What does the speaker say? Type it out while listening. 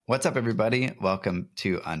What's up, everybody? Welcome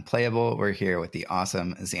to Unplayable. We're here with the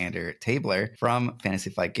awesome Xander Tabler from Fantasy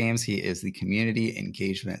Flight Games. He is the community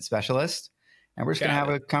engagement specialist, and we're just going to have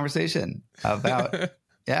a conversation about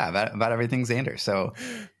about everything Xander. So,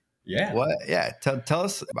 tell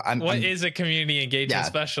us. What is a community engagement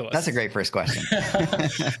specialist? That's a great first question.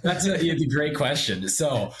 That's a great question.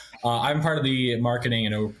 So, I'm part of the marketing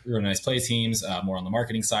and organized play teams, more on the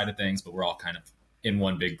marketing side of things, but we're all kind of in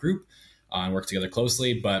one big group. And work together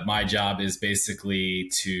closely, but my job is basically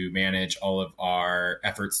to manage all of our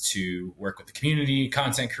efforts to work with the community,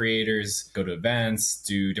 content creators, go to events,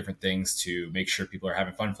 do different things to make sure people are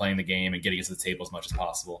having fun playing the game and getting it to the table as much as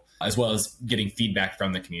possible, as well as getting feedback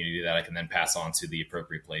from the community that I can then pass on to the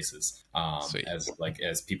appropriate places.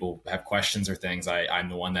 As people have questions or things, I'm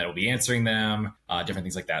the one that will be answering them, different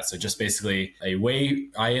things like that. So just basically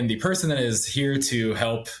I am the person that is here to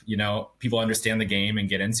help, people understand the game and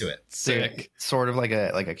get into it. Sort of like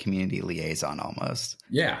a community liaison almost.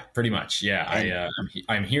 Yeah, pretty much. Yeah,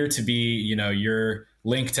 I'm here to be, your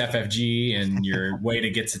link to FFG and your way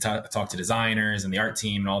to get to talk to designers and the art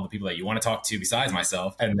team and all the people that you want to talk to besides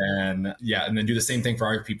myself. And then do the same thing for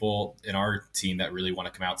our people in our team that really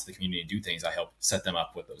want to come out to the community and do things. I help set them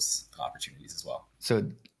up with those opportunities as well.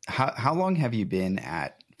 So how long have you been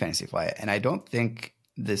at Fantasy Flight? And I don't think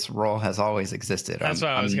this role has always existed. That's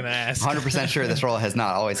what I was going to ask. 100% sure this role has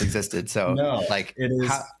not always existed. So it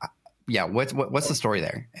is. What's the story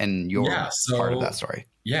there and your part of that story?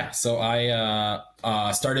 Yeah. So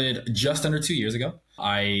I started just under 2 years ago.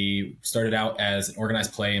 I started out as an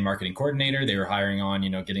organized play and marketing coordinator. They were hiring on,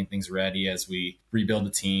 getting things ready as we rebuild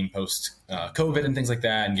the team post COVID and things like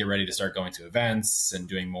that, and get ready to start going to events and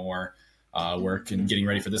doing more work and getting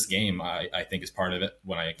ready for this game. I think is part of it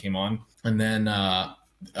when I came on. And then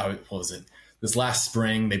this last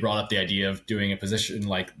spring, they brought up the idea of doing a position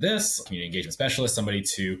like this, community engagement specialist, somebody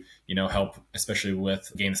to, help, especially with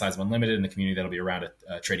a game the size of Unlimited and the community that'll be around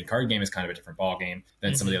a trading card game is kind of a different ball game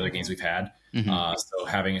than some of the other games we've had. So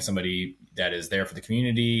having somebody that is there for the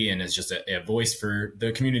community and is just a voice for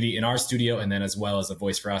the community in our studio, and then as well as a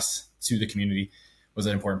voice for us to the community, was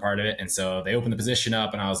an important part of it. And so they opened the position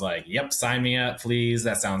up and I was like, yep, sign me up, please.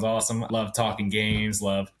 That sounds awesome. Love talking games,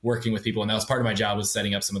 love working with people. And that was part of my job, was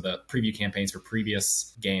setting up some of the preview campaigns for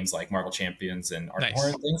previous games like Marvel Champions and Art of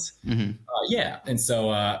Horror and things. And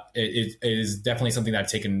so it is definitely something that I've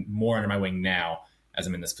taken more under my wing now as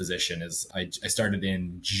I'm in this position. I started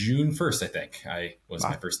in June 1st, I think was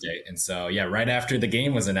my first day. And so, right after the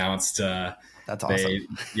game was announced, that's awesome.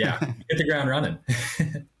 Hit the ground running.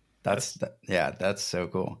 That's so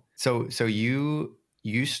cool. So you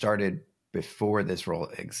started before this role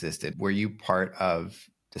existed. Were you part of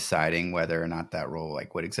deciding whether or not that role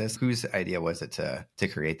would exist? Whose idea was it to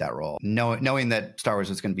create that role, knowing that Star Wars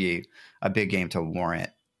was going to be a big game to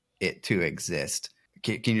warrant it to exist?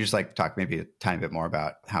 Can you just talk maybe a tiny bit more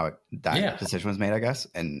about how that decision was made, I guess,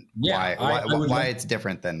 and why it's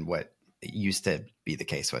different than what it used to be the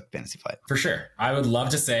case with Fantasy Flight? For sure. I would love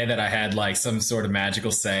to say that I had some sort of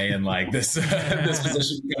magical say in this this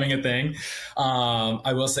position becoming a thing.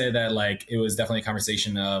 I will say that it was definitely a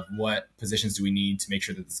conversation of what positions do we need to make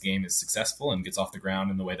sure that this game is successful and gets off the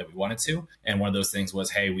ground in the way that we want it to. And one of those things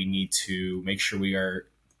was, hey, we need to make sure we are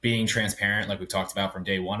being transparent, like we've talked about from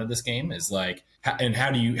day one of this game, is and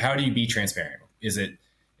how do you be transparent? Is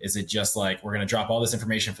it just we're going to drop all this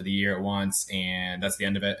information for the year at once and that's the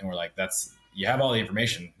end of it? And we're you have all the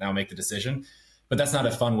information, now make the decision. But that's not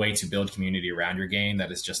a fun way to build community around your game.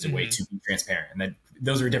 That is just a way to be transparent. And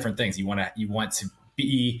those are different things. You want to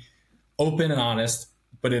be open and honest,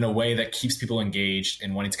 but in a way that keeps people engaged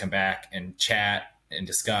and wanting to come back and chat and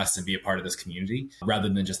discuss and be a part of this community, rather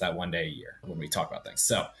than just that one day a year when we talk about things.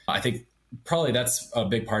 So I think probably that's a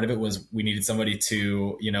big part of it, was we needed somebody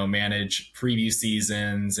to, manage preview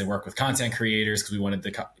seasons and work with content creators, because we wanted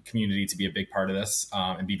the community to be a big part of this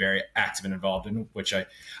and be very active and involved in, which I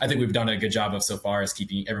think we've done a good job of so far, is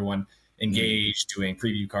keeping everyone engaged, doing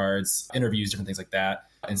preview cards, interviews, different things like that.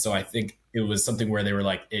 And so I think it was something where they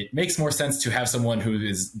were it makes more sense to have someone who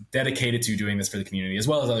is dedicated to doing this for the community, as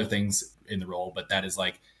well as other things in the role. But that is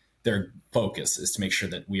their focus, is to make sure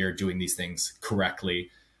that we are doing these things correctly,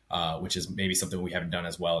 which is maybe something we haven't done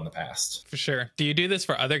as well in the past. For sure. Do you do this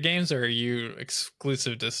for other games, or are you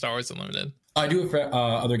exclusive to Star Wars Unlimited? I do it for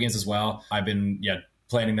other games as well. I've been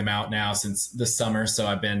planning them out now since this summer. So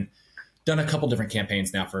I've done a couple different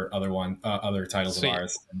campaigns now for other titles Sweet. Of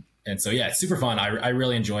ours. And so, it's super fun. I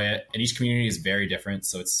really enjoy it. And each community is very different.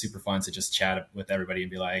 So it's super fun to just chat with everybody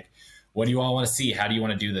and be what do you all want to see? How do you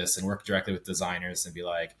want to do this? And work directly with designers and be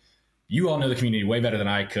you all know the community way better than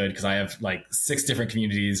I could, because I have 6 different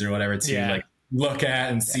communities or whatever to look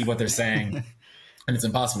at and see what they're saying. And it's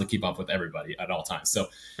impossible to keep up with everybody at all times. So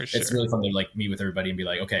it's really fun to like meet with everybody and be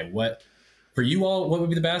like, okay, what for you all, what would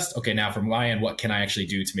be the best? Okay, now from my end, what can I actually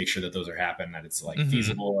do to make sure that those are happening, that it's like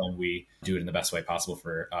feasible and we do it in the best way possible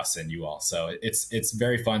for us and you all. So it's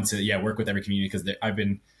very fun to work with every community, because I've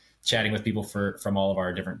been chatting with people from all of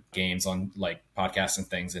our different games on like podcasts and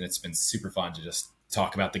things, and it's been super fun to just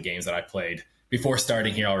talk about the games that I played before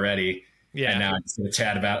starting here already. Yeah. And now I'm just going to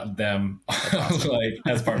chat about them awesome. Like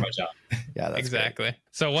as part of my job. Yeah, that's exactly. Great.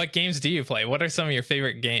 So what games do you play? What are some of your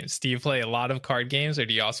favorite games? Do you play a lot of card games, or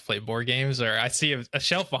do you also play board games? Or I see a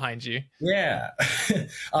shelf behind you. Yeah.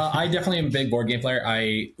 I definitely am a big board game player.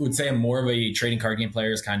 I would say I'm more of a trading card game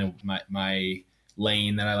player is kind of my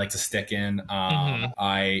lane that I like to stick in.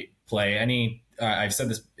 I play any, I've said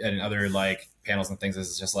this in other like panels and things. This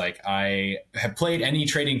is just like, I have played any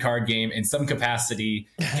trading card game in some capacity,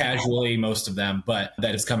 casually, most of them, but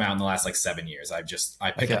that has come out in the last like 7 years. I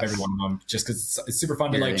pick up every one of them just because it's super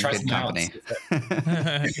fun to like try some company.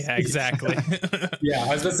 Yeah, exactly. Yeah,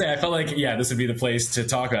 I was gonna say, I felt like, this would be the place to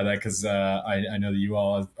talk about that, because I know that you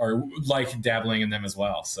all are like dabbling in them as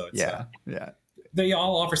well. So it's, they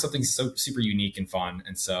all offer something so super unique and fun.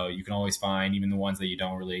 And so you can always find, even the ones that you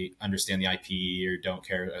don't really understand the IP or don't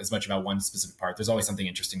care as much about one specific part, there's always something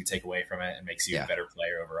interesting to take away from it and makes you a better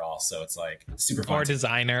player overall. So it's like super fun. Or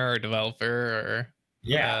designer or developer or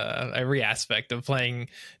every aspect of playing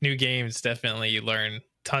new games. Definitely you learn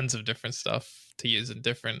tons of different stuff to use in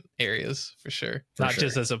different areas for sure. Not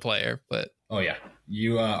just as a player, but. Oh yeah.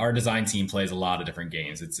 Our design team plays a lot of different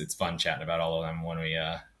games. It's fun chatting about all of them when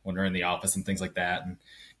we're in the office and things like that, and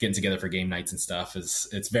getting together for game nights and stuff.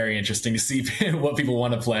 It's very interesting to see what people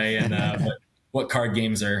want to play and what card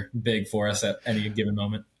games are big for us at any given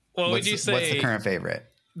moment. What would you say? What's the current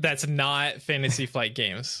favorite? That's not Fantasy Flight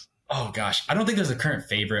Games. Oh gosh, I don't think there's a current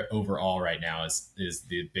favorite overall right now. Is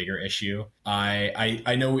the bigger issue.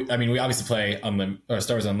 I know. We obviously play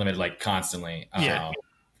Star Wars Unlimited like constantly.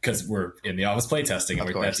 Because we're in the office playtesting.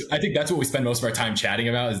 I think that's what we spend most of our time chatting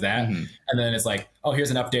about, is that. And then it's like, oh, here's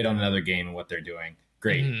an update on another game and what they're doing.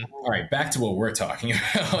 Great. All right, back to what we're talking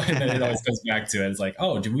about. And then it always comes back to it. It's like,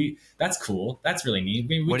 oh, that's cool. That's really neat.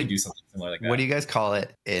 Maybe we could do something similar like that. What do you guys call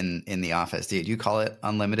it in the office? Do you call it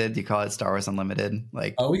Unlimited? Do you call it Star Wars Unlimited?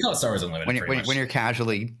 Like, oh, we call it Star Wars Unlimited. When you're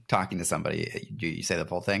casually talking to somebody, do you say the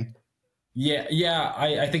full thing? Yeah.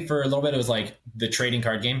 I think for a little bit it was like the trading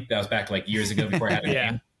card game. That was back like years ago before I had a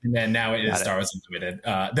name. And then now it is Star Wars Unlimited,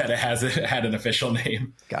 that it had an official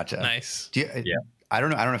name. Gotcha. Nice. I don't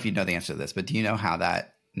know if you know the answer to this, but do you know how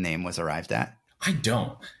that name was arrived at? I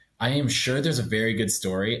don't. I am sure there's a very good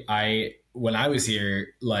story. When I was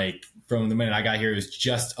here, like from the minute I got here, it was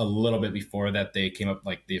just a little bit before that they came up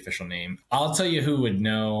like the official name. I'll tell you who would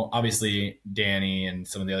know. Obviously, Danny and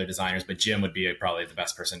some of the other designers, but Jim would be probably the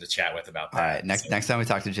best person to chat with about that. All right, next time we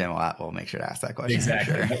talk to Jim, we'll make sure to ask that question.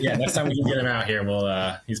 Exactly. Sure. Yeah, next time we can get him out here,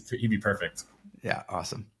 he'd be perfect. Yeah,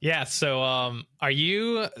 awesome. Yeah, so are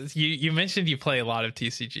you mentioned you play a lot of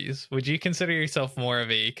TCGs. Would you consider yourself more of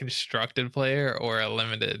a constructed player or a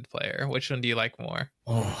limited player? Which one do you like more?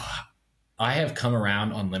 Oh, I have come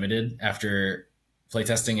around on limited after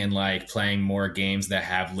playtesting and like playing more games that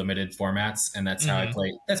have limited formats, and that's how I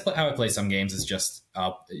play. That's how I play some games. Is just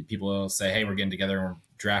people will say, "Hey, we're getting together and we're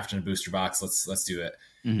drafting a booster box. Let's do it."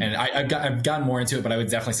 And I've gotten more into it, but I would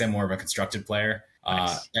definitely say I'm more of a constructed player.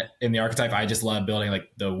 Nice. In the archetype, I just love building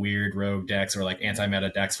like the weird rogue decks or like anti-meta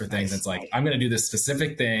decks for things. Nice. It's like, I'm going to do this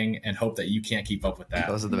specific thing and hope that you can't keep up with that.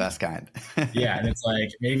 Those are the best kind. Yeah. And it's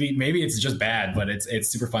like, maybe it's just bad, but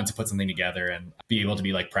it's super fun to put something together and be able to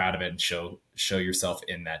be like proud of it and show yourself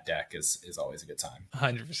in that deck is always a good time.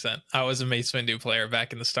 100%. I was a Mace Windu player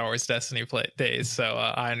back in the Star Wars Destiny days, so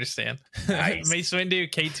I understand. Nice. Mace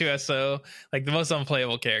Windu, K2SO, like the most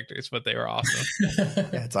unplayable characters, but they were awesome.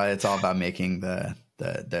 Yeah, it's all about making the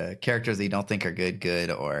characters that you don't think are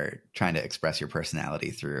good, or trying to express your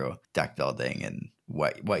personality through deck building and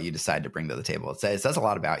what you decide to bring to the table. It says a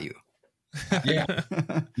lot about you. Yeah.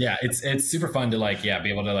 It's super fun to like, be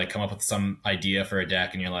able to like come up with some idea for a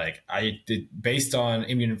deck, and you're like, I did based on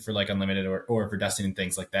even for like Unlimited or for Destiny and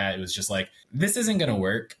things like that. It was just like, this isn't going to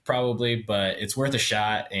work probably, but it's worth a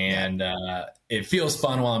shot. And, it feels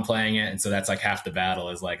fun while I'm playing it. And so that's like half the battle,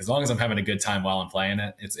 is like, as long as I'm having a good time while I'm playing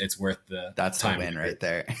it, it's worth that's time. The win right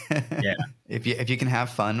there. Yeah. If you can have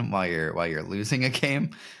fun while you're losing a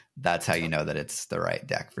game, that's how you know that it's the right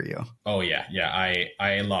deck for you. Oh yeah.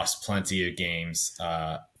 I lost plenty of games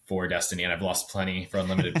for Destiny, and I've lost plenty for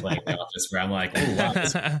Unlimited playing the office, where I'm like, oh wow,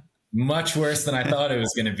 this is much worse than I thought it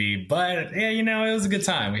was going to be. But yeah, it was a good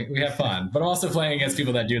time. We have fun. But I'm also playing against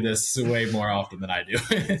people that do this way more often than I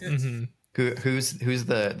do. Who's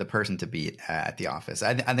the person to beat at the office?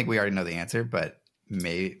 I think we already know the answer, but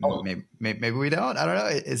maybe we don't. I don't know.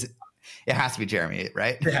 It has to be Jeremy,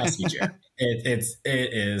 right? It has to be Jeremy. It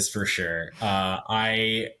is for sure.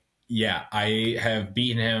 I have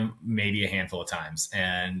beaten him maybe a handful of times,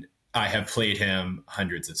 and I have played him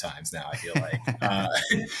hundreds of times now, I feel like.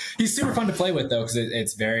 He's super fun to play with, though, because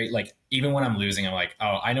it's very, like, even when I'm losing, I'm like,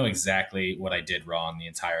 oh, I know exactly what I did wrong the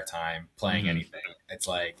entire time playing anything. It's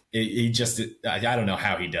like, I don't know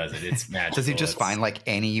how he does it. It's magical. Does he just find, like,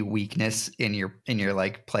 any weakness in your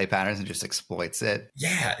like, play patterns and just exploits it?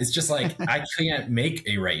 Yeah, it's just like, I can't make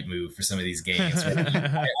a right move for some of these games.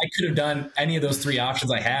 I could have done any of those 3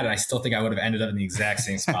 options I had, and I still think I would have ended up in the exact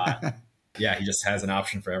same spot. Yeah, he just has an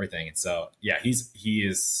option for everything. And so, yeah, he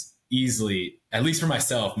is easily, at least for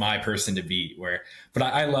myself, my person to beat. But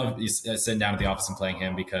I love sitting down at the office and playing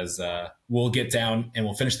him because we'll get down and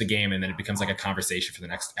we'll finish the game, and then it becomes like a conversation for the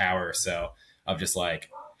next hour or so of just like,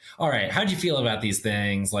 all right, how do you feel about these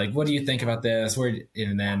things? Like, what do you think about this?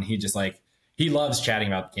 And then he just like, he loves chatting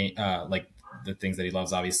about the game, like the things that he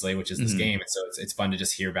loves, obviously, which is this game. And so it's fun to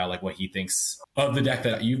just hear about like what he thinks of the deck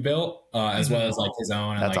that you've built, as well as like his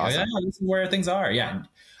own. And That's like, awesome. yeah, this is where things are. Yeah. And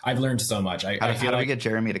I've learned so much. How do we get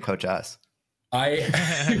Jeremy to coach us?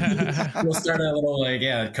 We'll start a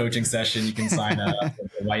little coaching session. You can sign up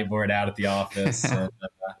with the whiteboard out at the office. And,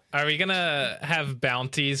 are we gonna have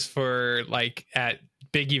bounties for like at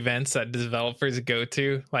big events that developers go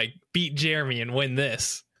to, like beat Jeremy and win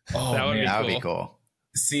this? Oh, that would be cool.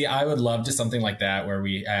 See, I would love just something like that where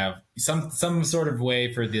we have some sort of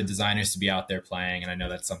way for the designers to be out there playing. And I know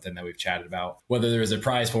that's something that we've chatted about. Whether there is a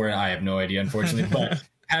prize for it, I have no idea, unfortunately. But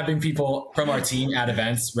having people from our team at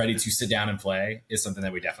events ready to sit down and play is something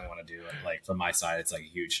that we definitely want to do. And like from my side, it's like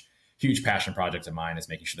a huge passion project of mine is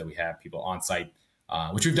making sure that we have people on site,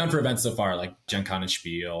 which we've done for events so far, like Gen Con and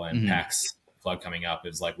Spiel and PAX Flood coming up.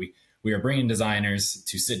 Is like we are bringing designers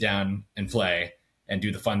to sit down and play and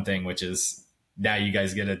do the fun thing, which is now you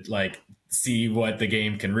guys get to like see what the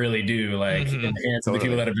game can really do, like in the hands of the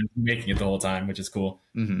people that have been making it the whole time, which is cool.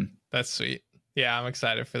 That's sweet. Yeah, I'm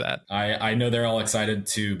excited for that. I know they're all excited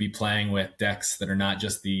to be playing with decks that are not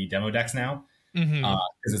just the demo decks now.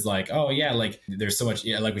 Because it's like, oh yeah, like there's so much,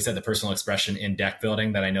 like we said, the personal expression in deck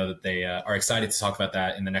building that I know that they are excited to talk about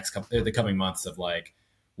that in the coming months of like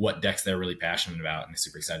what decks they're really passionate about, and I'm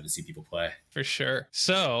super excited to see people play. For sure.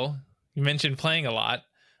 So you mentioned playing a lot.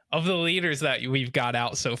 Of the leaders that we've got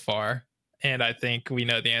out so far, and I think we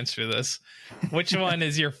know the answer to this, which one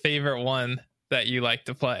is your favorite one that you like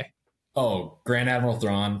to play? Oh, Grand Admiral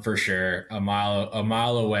Thrawn, for sure. A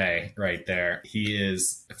mile away right there. He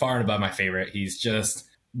is far and above my favorite. He's just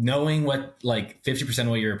knowing what like 50% of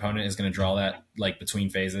what your opponent is going to draw that like between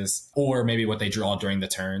phases, or maybe what they draw during the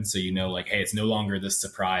turn. So, you know, like, hey, it's no longer this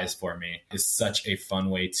surprise for me, is such a fun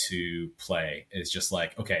way to play. It's just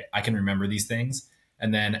like, okay, I can remember these things.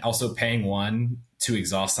 And then also paying 1 to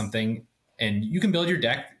exhaust something, and you can build your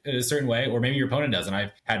deck in a certain way, or maybe your opponent does. And I've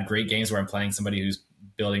had great games where I'm playing somebody who's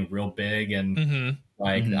building real big, and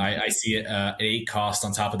I see it at 8 cost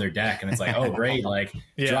on top of their deck, and it's like, oh great, like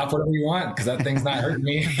drop whatever you want because that thing's not hurting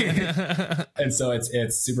me. And so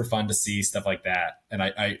it's super fun to see stuff like that. And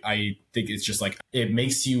I think it's just like it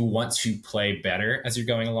makes you want to play better as you're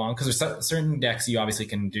going along, because there's certain decks you obviously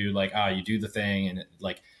can do like you do the thing and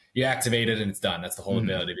you activate it and it's done. That's the whole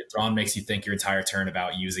ability. But Thrawn makes you think your entire turn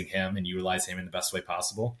about using him and utilize him in the best way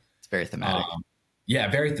possible. It's very thematic.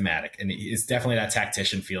 Very thematic. And it's definitely that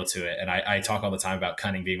tactician feel to it. And I talk all the time about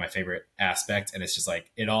cunning being my favorite aspect. And it's just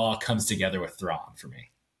like, it all comes together with Thrawn for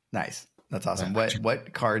me. Nice. That's awesome.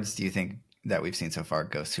 What cards do you think that we've seen so far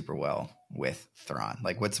go super well with Thrawn?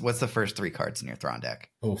 Like what's the first 3 cards in your Thrawn deck?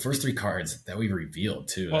 Oh, first 3 cards that we revealed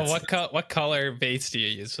too. Well, what color base do you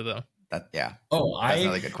use for them? That's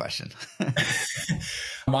another good question.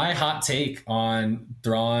 My hot take on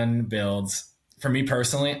Thrawn builds, for me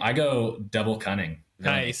personally, I go double cunning.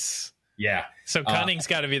 Nice. Yeah. So cunning's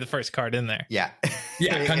got to be the first card in there. Yeah.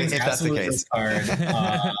 Yeah, cunning's absolutely the first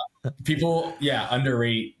card. People,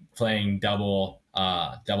 underrate playing double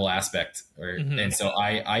aspect, and so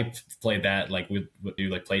I played that like would do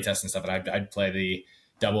like play tests and stuff, and I'd play the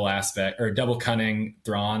double aspect or double cunning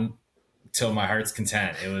Thrawn till my heart's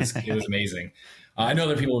content. It was amazing. I know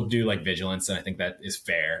that people do like vigilance, and I think that is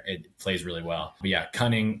fair. It plays really well. But yeah,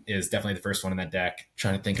 cunning is definitely the first one in that deck.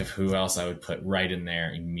 Trying to think of who else I would put right in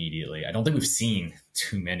there immediately. I don't think we've seen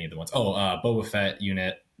too many of the ones. Boba Fett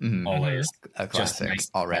unit, always a classic nice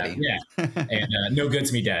already. Yeah, and No Good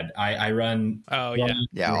to Me Dead. I run. Oh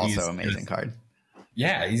yeah, also amazing card.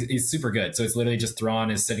 Yeah, he's super good. So it's literally just Thrawn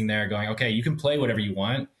is sitting there going, okay, you can play whatever you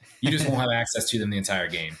want. You just won't have access to them the entire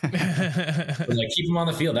game. But like, keep them on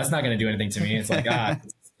the field. That's not going to do anything to me. It's like,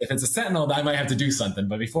 if it's a Sentinel, I might have to do something.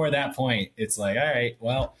 But before that point, it's like, all right,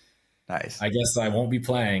 well, nice. I guess I won't be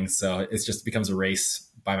playing. So it just becomes a race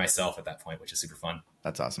by myself at that point, which is super fun.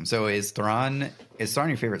 That's awesome. So is Thrawn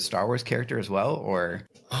your favorite Star Wars character as well, or?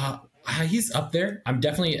 He's up there. I'm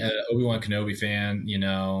definitely an Obi-Wan Kenobi fan,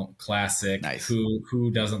 classic. Nice.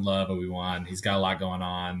 Who doesn't love Obi-Wan? He's got a lot going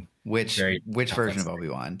on. Which version of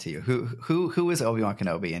Obi-Wan to you? Who is Obi-Wan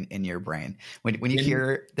Kenobi in your brain? When you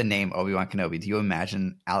hear the name Obi-Wan Kenobi, do you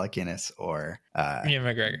imagine Alec Guinness or Ewan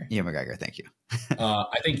McGregor? Ewan McGregor, thank you.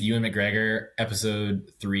 I think Ewan McGregor,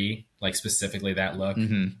 episode 3, like specifically that look.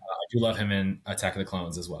 Mm-hmm. I do love him in Attack of the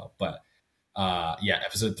Clones as well, but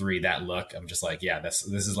episode 3, that look, I'm just like, this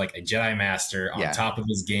is like a Jedi Master on top of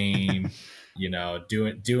his game,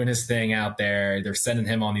 doing his thing out there. They're sending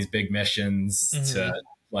him on these big missions to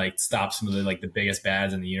like stop some of the like the biggest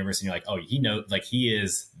bads in the universe, and you're like, oh, he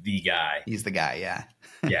is the guy. He's the guy, yeah.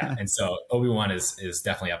 Yeah, and so Obi-Wan is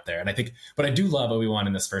definitely up there, and I think, but I do love Obi-Wan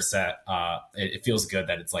in this first set. It feels good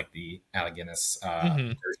that it's like the Alec Guinness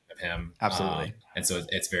version of him, absolutely, and so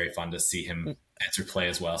it's very fun to see him enter play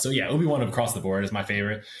as well. So yeah, Obi-Wan across the board is my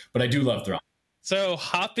favorite, but I do love Thrawn. So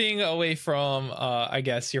hopping away from, I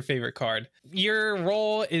guess, your favorite card, your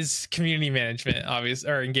role is community management,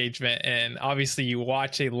 or engagement. And obviously you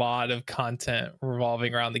watch a lot of content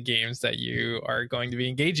revolving around the games that you are going to be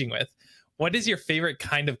engaging with. What is your favorite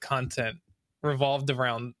kind of content revolved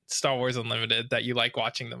around Star Wars Unlimited that you like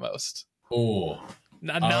watching the most? Oh,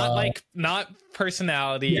 not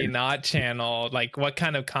personality, not channel. Like, what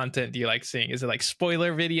kind of content do you like seeing? Is it like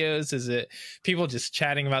spoiler videos? Is it people just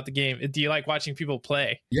chatting about the game? Do you like watching people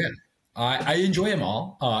play? Yeah, I enjoy them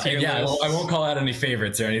all. I won't call out any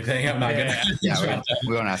favorites or anything. I'm not gonna.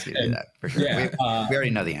 We won't ask you to do that for sure. Yeah, we already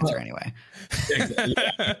know the answer anyway.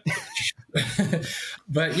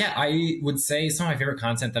 But yeah, I would say some of my favorite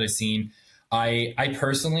content that I've seen. I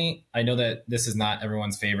personally, I know that this is not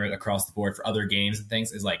everyone's favorite across the board for other games and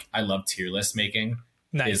things, is like, I love tier list making.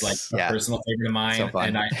 Nice. Is like a personal favorite of mine. So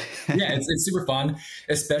fun. And it's super fun,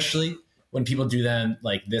 especially when people do them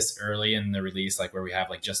like this early in the release, like where we have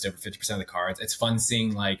like just over 50% of the cards. It's fun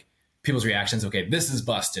seeing like people's reactions. Okay, this is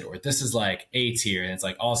busted, or this is like A tier. And it's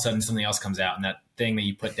like all of a sudden something else comes out, and that thing that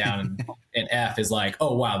you put down in F is like,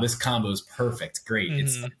 oh wow, this combo is perfect. Great.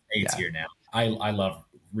 It's like A tier now. I love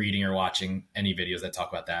reading or watching any videos that talk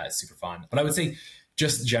about that. It's super fun. But I would say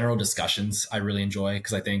just general discussions I really enjoy,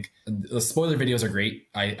 because I think the spoiler videos are great.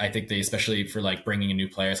 I think they, especially for like bringing in new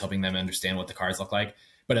players, helping them understand what the cards look like.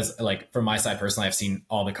 But as like from my side personally, I've seen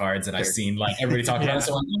all the cards and I've seen like everybody talk about it.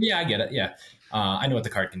 So I'm like, yeah, I get it. Yeah. I know what the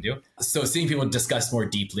card can do. So seeing people discuss more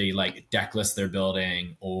deeply, like deck lists they're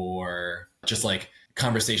building, or just like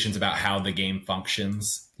conversations about how the game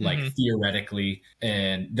functions, like theoretically,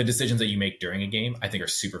 and the decisions that you make during a game, I think are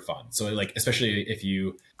super fun. So like, especially if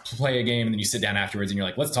you play a game and then you sit down afterwards and you're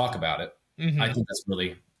like, let's talk about it. I think that's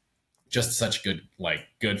really just such good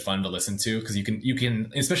fun to listen to, because you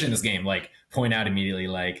can, especially in this game, like point out immediately,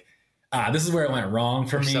 like, this is where it went wrong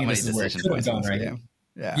for me. This is where it could have gone right.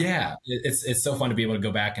 Yeah. It's so fun to be able to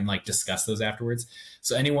go back and like discuss those afterwards.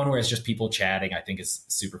 So anyone where it's just people chatting, I think is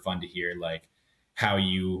super fun to hear, like how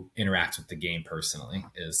you interact with the game personally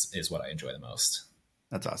is what I enjoy the most.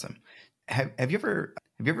 That's awesome. Have you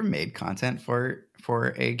ever made content for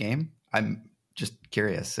a game? I'm just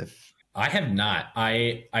curious if I have not.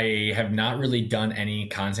 I have not really done any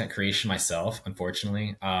content creation myself,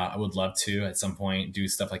 unfortunately. I would love to at some point do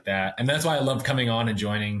stuff like that. And that's why I love coming on and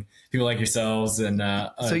joining people like yourselves. And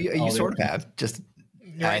so you sort of have, just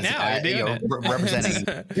right now, representing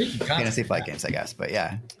fantasy flight games, I guess. But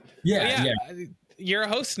yeah. You're a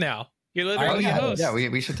host now. You're literally a host. Yeah,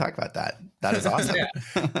 we should talk about that. That is awesome.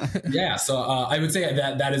 So I would say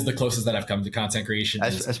that is the closest that I've come to content creation.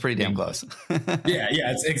 That's pretty damn close.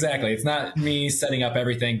 It's exactly. It's not me setting up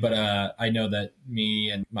everything, but I know that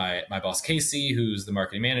me and my boss Casey, who's the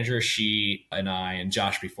marketing manager, she and I and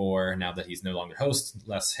Josh before, now that he's no longer host,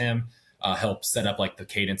 less him, help set up like the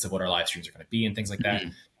cadence of what our live streams are going to be and things like that.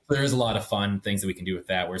 There's a lot of fun things that we can do with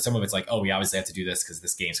that, where some of it's like, oh, we obviously have to do this because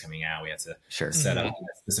this game's coming out. We have to set up in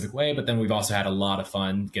a specific way. But then we've also had a lot of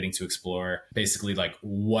fun getting to explore basically like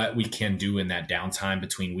what we can do in that downtime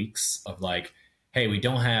between weeks of like, hey, we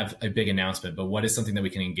don't have a big announcement, but what is something that we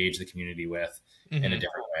can engage the community with in a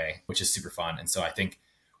different way, which is super fun. And so I think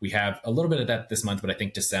we have a little bit of that this month, but I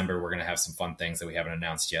think December, we're going to have some fun things that we haven't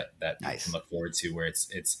announced yet that you can look forward to, where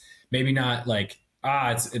it's maybe not like,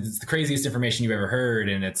 it's the craziest information you've ever heard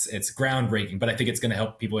and it's groundbreaking, but I think it's going to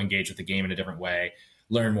help people engage with the game in a different way.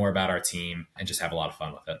 learn more about our team and just have a lot of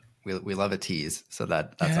fun with it. We love a tease, so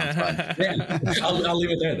that sounds fun. Yeah, I'll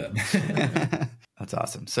leave it there then. That's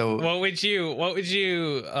awesome. So what would you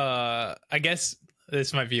I guess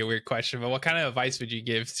this might be a weird question, but what kind of advice would you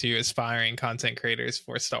give to aspiring content creators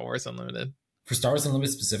for Star Wars Unlimited? For Star Wars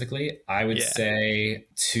Unlimited specifically, I would say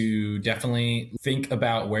to definitely think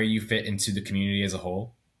about where you fit into the community as a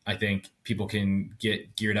whole. I think people can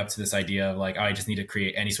get geared up to this idea of like, oh, I just need to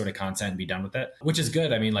create any sort of content and be done with it, which is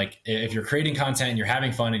good. I mean, like if you're creating content and you're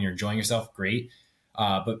having fun and you're enjoying yourself, great.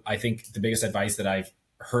 But I think the biggest advice that I've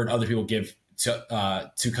heard other people give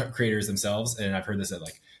to creators themselves, and I've heard this at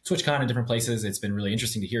like TwitchCon and different places, it's been really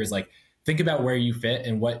interesting to hear, is like, think about where you fit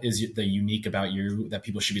and what is the unique about you that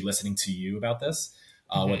people should be listening to you about this,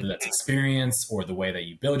 whether that's experience or the way that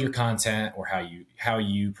you build your content or how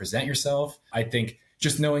you present yourself. I think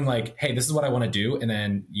just knowing like, hey, this is what I want to do. And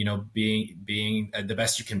then, you know, being the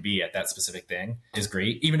best you can be at that specific thing is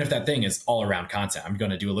great. Even if that thing is all around content, I'm going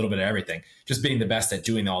to do a little bit of everything. Just being the best at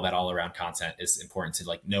doing all that all around content is important to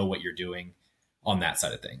like know what you're doing on that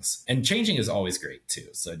side of things. And changing is always great too.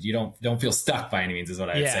 So you don't feel stuck by any means is what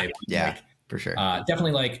I'd say. Yeah, like, for sure.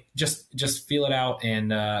 Definitely like just feel it out.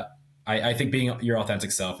 And I think being your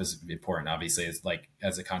authentic self is important. Obviously, it's like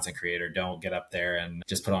as a content creator, don't get up there and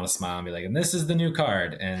just put on a smile and be like, and this is the new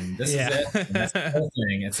card and this is it. And that's the whole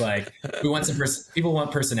thing. It's like people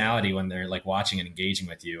want personality when they're like watching and engaging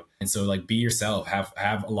with you. And so like be yourself, have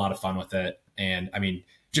a lot of fun with it. And I mean,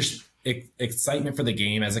 just excitement for the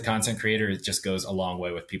game as a content creator, it just goes a long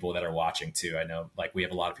way with people that are watching too. I know like we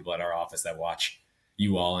have a lot of people at our office that watch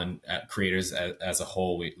you all and creators as a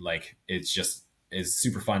whole. We like, it's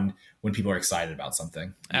super fun when people are excited about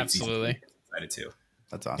something. Absolutely. Excited too.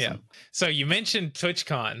 That's awesome. Yeah. So you mentioned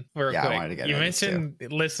TwitchCon real quick. I wanted to get you into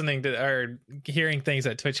mentioned listening to or hearing things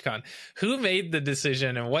at TwitchCon. Who made the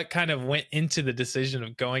decision and what kind of went into the decision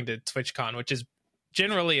of going to TwitchCon, which is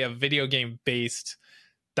generally a video game based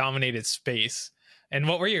dominated space? And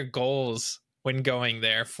what were your goals when going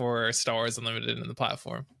there for Star Wars Unlimited and the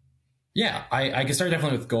platform? Yeah, I can start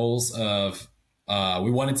definitely with goals of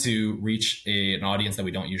we wanted to reach an audience that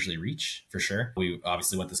we don't usually reach, for sure. We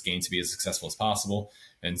obviously want this game to be as successful as possible.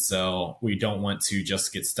 And so we don't want to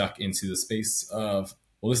just get stuck into the space of,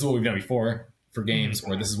 well, this is what we've done before for games,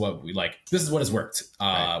 or this is what we like, this is what has worked.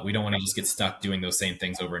 Right. We don't want to just get stuck doing those same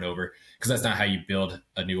things over and over, because that's not how you build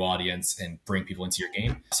a new audience and bring people into your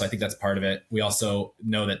game. So I think that's part of it. We also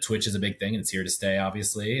know that Twitch is a big thing and it's here to stay,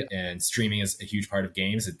 obviously. And streaming is a huge part of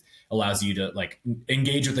games. It allows you to like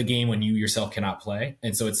engage with the game when you yourself cannot play.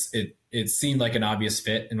 And so it seemed like an obvious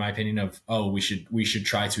fit, in my opinion, of, oh, we should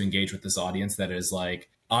try to engage with this audience that is like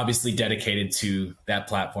obviously dedicated to that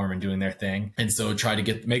platform and doing their thing. And so try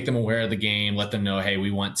to make them aware of the game, let them know, hey, we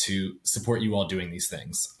want to support you all doing these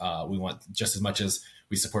things. We want, just as much as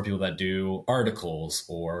we support people that do articles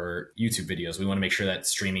or YouTube videos, we want to make sure that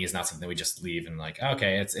streaming is not something that we just leave and like,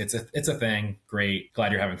 okay, it's a thing. Great.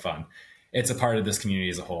 Glad you're having fun. It's a part of this community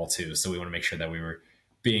as a whole too. So we want to make sure that we were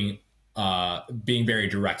being very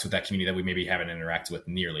direct with that community that we maybe haven't interacted with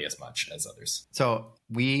nearly as much as others. So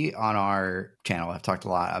we on our channel have talked a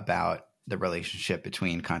lot about the relationship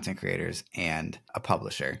between content creators and a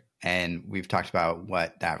publisher. And we've talked about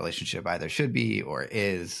what that relationship either should be or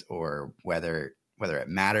is, or whether it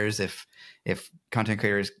matters if content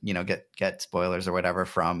creators, you know, get spoilers or whatever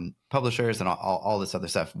from publishers and all this other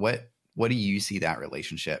stuff. What do you see that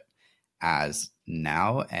relationship as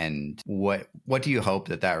now, and what do you hope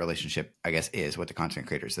that relationship, I guess, is with the content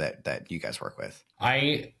creators that you guys work with?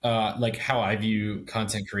 I like how I view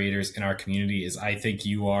content creators in our community is, I think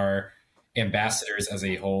you are ambassadors as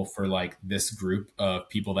a whole for like this group of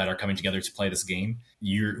people that are coming together to play this game.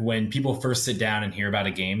 When people first sit down and hear about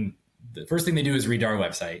a game, the first thing they do is read our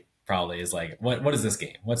website, probably is like, what is this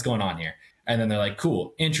game? What's going on here? And then they're like,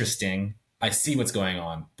 cool, interesting. I see what's going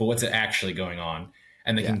on, but what's it actually going on?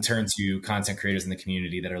 And they can turn to content creators in the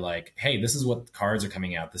community that are like, hey, this is what cards are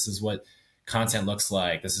coming out. This is what content looks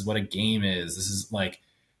like. This is what a game is. This is like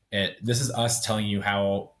this is us telling you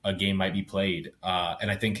how a game might be played. And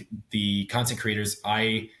I think the content creators,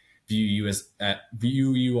 I view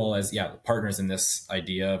you all as partners in this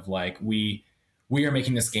idea of like, we are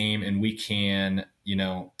making this game and we can, you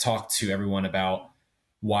know, talk to everyone about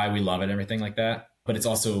why we love it and everything like that. But it's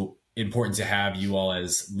also important to have you all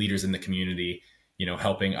as leaders in the community, you know,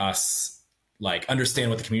 helping us like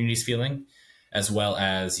understand what the community is feeling, as well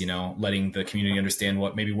as, you know, letting the community understand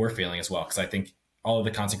what maybe we're feeling as well. Because I think all of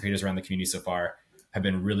the content creators around the community so far have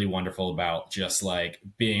been really wonderful about just like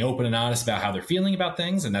being open and honest about how they're feeling about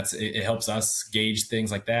things. And it helps us gauge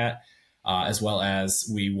things like that, as well as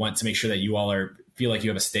we want to make sure that you all feel like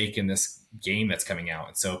you have a stake in this game that's coming out.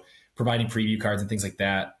 And so providing preview cards and things like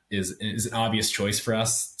that is an obvious choice for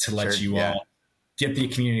us to let you all get the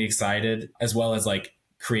community excited, as well as like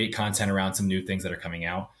create content around some new things that are coming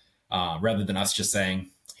out, rather than us just saying,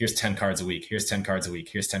 here's 10 cards a week, here's 10 cards a week,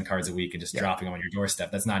 here's 10 cards a week, and just dropping them on your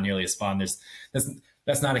doorstep. That's not nearly as fun.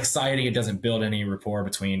 That's not exciting. It doesn't build any rapport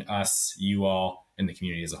between us, you all, and the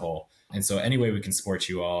community as a whole. And so any way we can support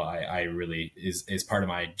you all, I really is part of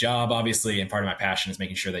my job, obviously, and part of my passion is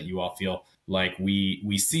making sure that you all feel like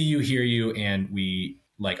we see you, hear you, and we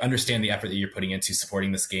like understand the effort that you're putting into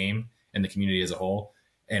supporting this game and the community as a whole.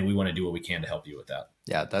 And we want to do what we can to help you with that.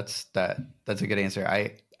 Yeah, that's a good answer.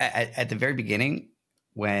 At the very beginning,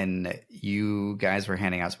 when you guys were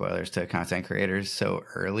handing out spoilers to content creators so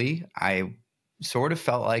early, I sort of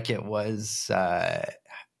felt like it was, I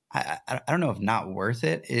don't know if not worth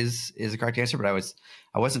it is the correct answer, but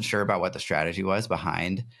I wasn't sure about what the strategy was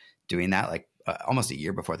behind doing that, like almost a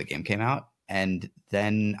year before the game came out. And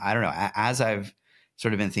then, I don't know, as I've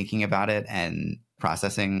sort of been thinking about it and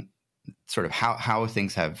processing sort of how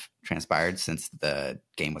things have transpired since the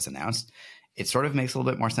game was announced, it sort of makes a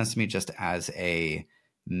little bit more sense to me just as a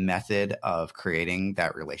method of creating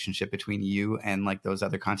that relationship between you and like those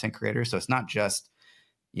other content creators. So it's not just,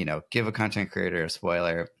 give a content creator a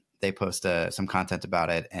spoiler, they post some content about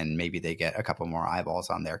it, and maybe they get a couple more eyeballs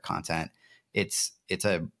on their content.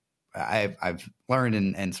 I've learned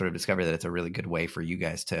and sort of discovered that it's a really good way for you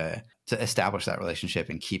guys to establish that relationship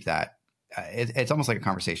and keep that. It's almost like a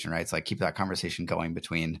conversation, right? It's like keep that conversation going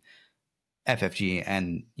between FFG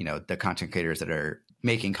and the content creators that are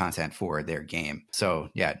making content for their game. So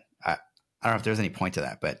yeah, I don't know if there's any point to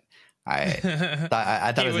that, but I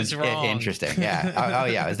thought it was interesting. Yeah. Oh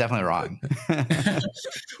yeah, I was definitely wrong.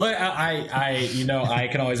 Well, I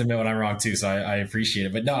can always admit when I'm wrong too, so I appreciate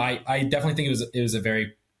it. But no, I definitely think it was a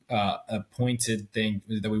very a pointed thing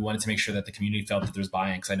that we wanted to make sure that the community felt that there's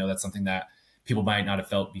buy-in, because I know that's something that people might not have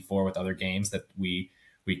felt before with other games, that we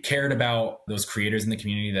cared about those creators in the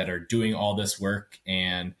community that are doing all this work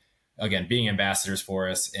and again being ambassadors for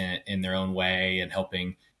us in their own way and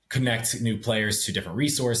helping connect new players to different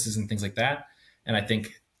resources and things like that. And I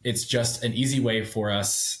think it's just an easy way for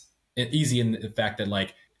us, easy in the fact that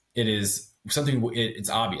like it is something, it's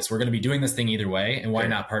obvious we're going to be doing this thing either way, and why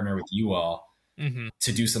not partner with you all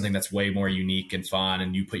to do something that's way more unique and fun,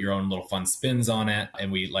 and you put your own little fun spins on it,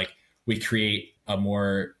 and we create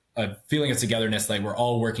a feeling of togetherness, like we're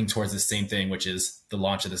all working towards the same thing, which is the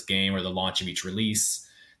launch of this game or the launch of each release,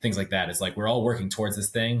 things like that. It's like we're all working towards this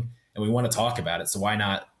thing and we want to talk about it, so why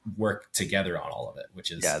not work together on all of it, which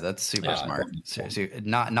is that's super smart. Seriously,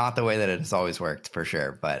 not the way that it has always worked for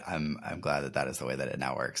sure, but I'm glad that is the way that it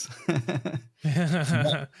now works.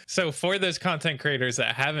 So for those content creators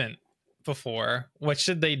that haven't before, what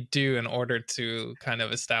should they do in order to kind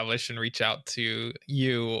of establish and reach out to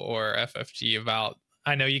you or FFG about?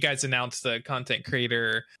 I know you guys announced the content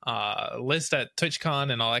creator list at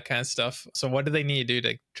TwitchCon and all that kind of stuff. So what do they need to do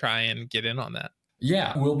to try and get in on that?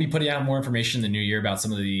 Yeah, we'll be putting out more information in the new year about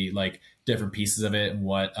some of the different pieces of it and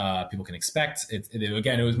what people can expect.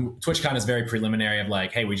 TwitchCon is very preliminary of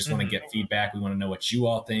like, hey, we just want to get feedback. We want to know what you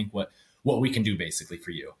all think, what we can do basically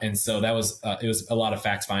for you. And so that was it was a lot of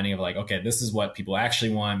fact finding of like, okay, this is what people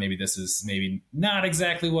actually want. Maybe this is maybe not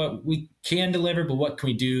exactly what we can deliver, but what can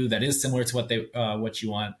we do that is similar to what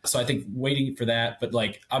you want? So I think waiting for that, but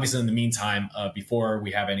like obviously in the meantime, before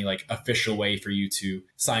we have any like official way for you to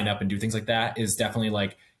sign up and do things like that, is definitely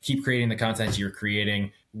like keep creating the content you're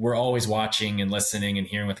creating. We're always watching and listening and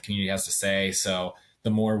hearing what the community has to say. So the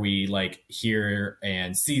more we like hear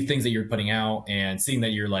and see things that you're putting out and seeing that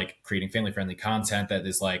you're like creating family friendly content that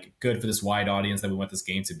is like good for this wide audience that we want this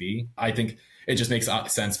game to be, I think it just makes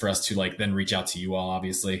sense for us to like then reach out to you all,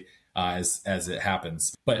 obviously, as it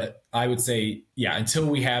happens. But I would say, yeah, until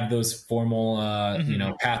we have those formal,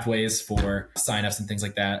 pathways for signups and things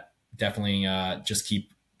like that, definitely just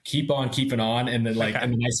keep on keeping on. And then like in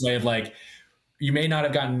a nice way of like, you may not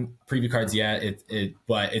have gotten preview cards yet,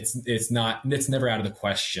 but it's never out of the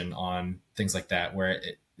question on things like that, where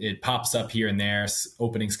it pops up here and there,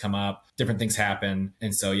 openings come up, different things happen.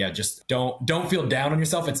 And so, yeah, just don't feel down on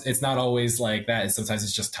yourself. It's not always like that. Sometimes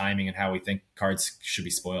it's just timing and how we think cards should be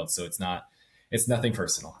spoiled. So it's nothing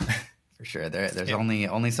personal. For sure. There's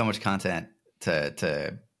only so much content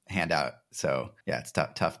to hand out. So yeah, it's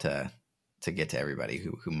tough to get to everybody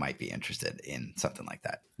who might be interested in something like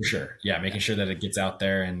that. For sure. Yeah. Making sure that it gets out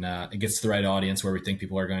there and it gets to the right audience where we think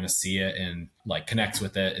people are going to see it and like connect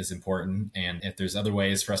with it is important. And if there's other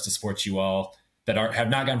ways for us to support you all, that have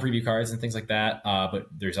not gotten preview cards and things like that. But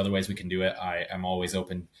there's other ways we can do it. I'm always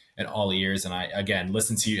open and all ears. And I, again,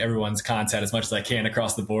 listen to everyone's content as much as I can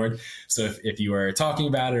across the board. So if you are talking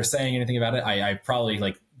about it or saying anything about it, I probably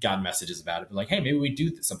like gotten messages about it, but like, hey, maybe we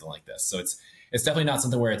do something like this. So it's definitely not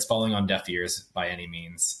something where it's falling on deaf ears by any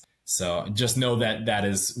means. So just know that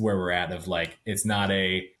is where we're at of like, it's not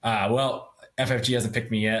well, FFG hasn't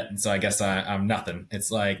picked me yet, and so I guess I'm nothing.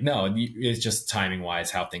 It's like, no, it's just timing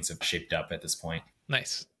wise how things have shaped up at this point.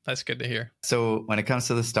 Nice. That's good to hear. So when it comes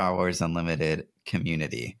to the Star Wars Unlimited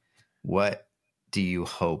community, what do you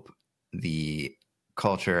hope the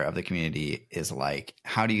culture of the community is like?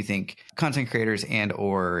 How do you think content creators and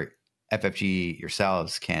or FFG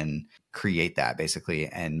yourselves can create that basically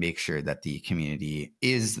and make sure that the community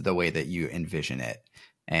is the way that you envision it?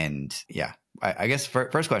 And yeah, I guess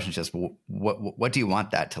first question is just what do you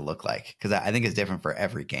want that to look like? Because I think it's different for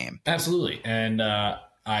every game. Absolutely. And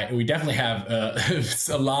we definitely have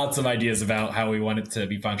lots of ideas about how we want it to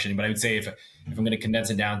be functioning. But I would say if I'm going to condense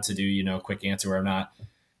it down to do, a quick answer where I'm not,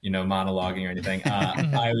 monologuing or anything,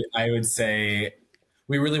 I would say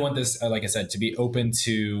we really want this, like I said, to be open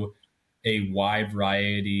to a wide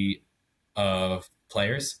variety of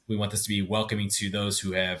players. We want this to be welcoming to those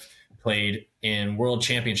who have played in world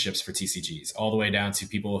championships for TCGs, all the way down to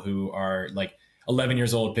people who are like 11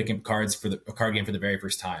 years old picking cards for a card game for the very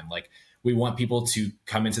first time. Like, we want people to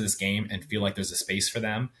come into this game and feel like there's a space for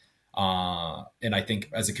them. And I think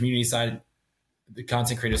as a community side, the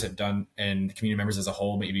content creators have done, and the community members as a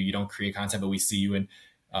whole, maybe you don't create content, but we see you in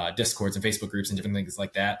Discords and Facebook groups and different things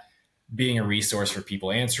like that, being a resource for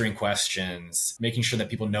people, answering questions, making sure that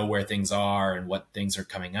people know where things are and what things are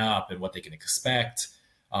coming up and what they can expect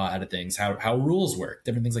out of things, how rules work,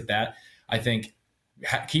 different things like that. I think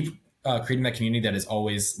keep creating that community that is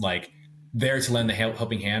always like there to lend the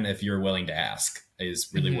helping hand if you're willing to ask is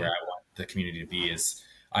really where I want the community to be. Is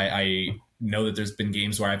I know that there's been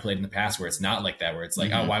games where I played in the past where it's not like that, where it's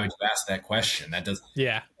like, oh, why would you ask that question? That does,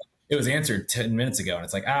 it was answered 10 minutes ago. And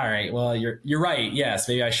it's like, all right, well, you're right. Yes,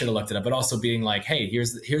 maybe I should have looked it up, but also being like, hey,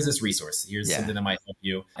 here's this resource. Here's something that might help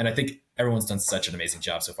you. And I think everyone's done such an amazing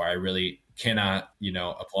job so far. I really cannot,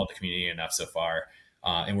 applaud the community enough so far.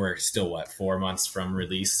 And we're still 4 months from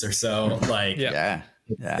release or so. Like,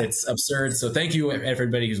 it's absurd. So thank you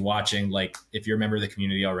everybody who's watching. Like, if you're a member of the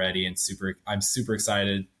community already, and I'm super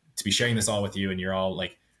excited to be sharing this all with you, and you're all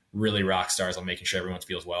like really rock stars on making sure everyone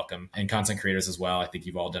feels welcome, and content creators as well. I think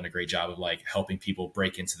you've all done a great job of like helping people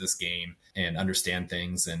break into this game and understand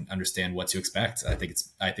things and understand what to expect. I think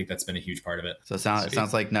that's been a huge part of it. So it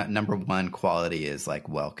sounds like number one quality is like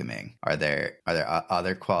welcoming. Are there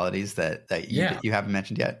other qualities that you haven't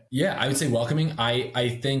mentioned yet? Yeah, I would say welcoming.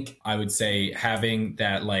 I think I would say having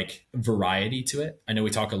that like variety to it. I know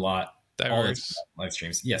we talk a lot diverse live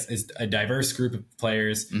streams. Yes, it's a diverse group of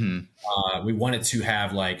players. We wanted to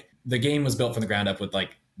have like, the game was built from the ground up with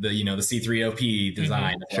like the C3OP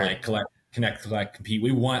design, like connect, compete.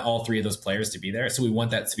 We want all three of those players to be there. So we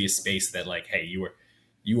want that to be a space that like, hey,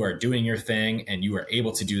 you are doing your thing and you are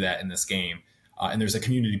able to do that in this game. And there's a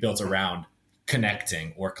community built around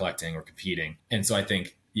connecting or collecting or competing. And so I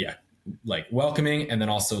think, like welcoming. And then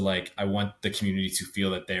also like, I want the community to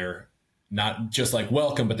feel that they're not just like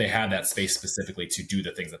welcome, but they have that space specifically to do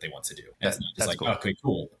the things that they want to do. And it's not just like, cool. Okay,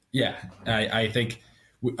 cool. Yeah. I think,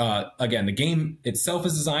 again, the game itself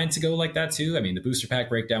is designed to go like that too. I mean, the booster pack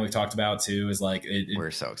breakdown we've talked about too is like, we're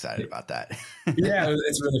so excited about that. Yeah,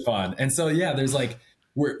 it's really fun. And so, there's like,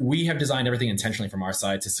 we have designed everything intentionally from our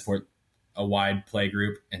side to support a wide play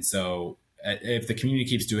group. And so if the community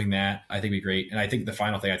keeps doing that, I think it'd be great. And I think the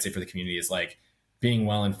final thing I'd say for the community is like being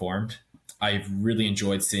well-informed. I've really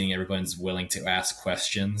enjoyed seeing everyone's willing to ask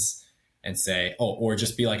questions and say, or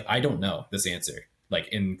just be like, I don't know this answer, like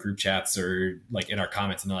in group chats or like in our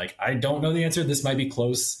comments. And they're like, I don't know the answer. This might be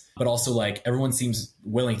close. But also like everyone seems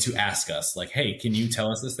willing to ask us like, hey, can you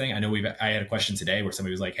tell us this thing? I know I had a question today where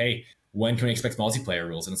somebody was like, hey, when can we expect multiplayer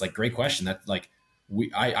rules? And it's like, great question. That like,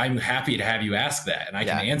 I'm happy to have you ask that and I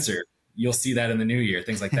can answer. You'll see that in the new year,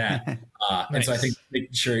 things like that. Nice. And so I think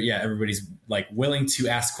making sure, everybody's like willing to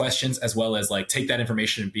ask questions as well as like take that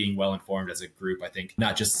information and being well informed as a group. I think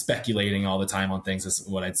not just speculating all the time on things is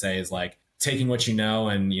what I'd say is like taking what you know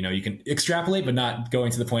and, you can extrapolate, but not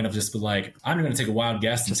going to the point of just like, I'm going to take a wild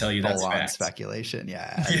guess and tell you that's fact. Speculation.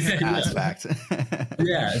 Yeah. As fact.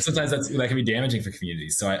 Yeah. And sometimes that can be damaging for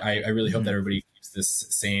communities. So I really hope that everybody keeps this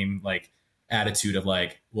same like attitude of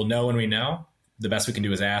like, we'll know when we know. The best we can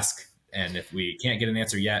do is ask. And if we can't get an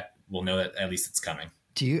answer yet, we'll know that at least it's coming.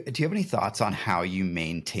 Do you have any thoughts on how you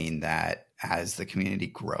maintain that as the community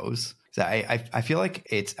grows? So I feel like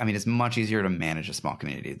it's much easier to manage a small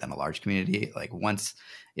community than a large community. Like once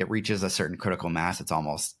it reaches a certain critical mass, it's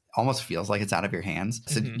almost feels like it's out of your hands.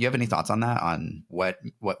 So do you have any thoughts on that, on what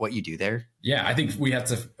you do there? Yeah, I think we have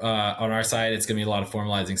to, on our side, it's going to be a lot of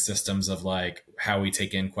formalizing systems of like how we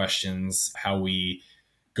take in questions, how we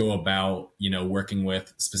go about, working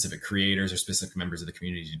with specific creators or specific members of the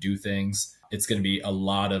community to do things. It's going to be a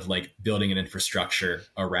lot of like building an infrastructure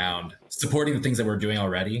around supporting the things that we're doing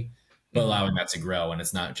already, but allowing that to grow. And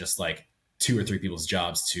it's not just like 2 or 3 people's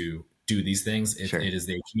jobs to do these things. It is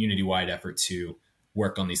a community-wide effort to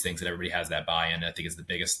work on these things that everybody has that buy-in. I think is the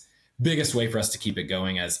biggest way for us to keep it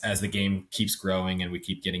going as the game keeps growing and we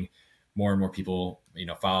keep getting more and more people,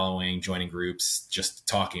 following, joining groups, just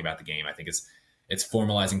talking about the game. I think it's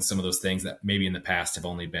formalizing some of those things that maybe in the past have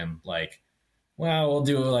only been like, well, we'll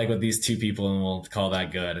do it like with these 2 people and we'll call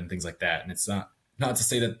that good and things like that. And it's not to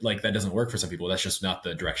say that like that doesn't work for some people. That's just not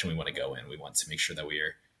the direction we want to go in. We want to make sure that we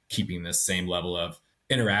are keeping this same level of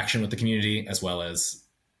interaction with the community as well as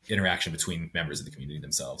interaction between members of the community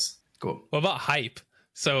themselves. Cool. What about hype?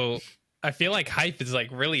 So I feel like hype is like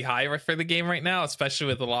really high for the game right now, especially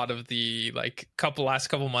with a lot of the like last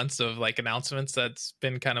couple months of like announcements. That's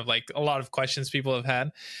been kind of like a lot of questions people have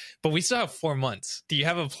had, but we still have 4 months. Do you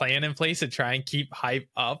have a plan in place to try and keep hype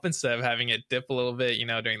up instead of having it dip a little bit,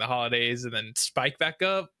 during the holidays and then spike back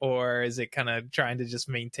up? Or is it kind of trying to just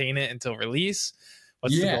maintain it until release?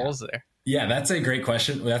 What's the goals there? Yeah, that's a great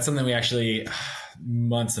question. That's something we actually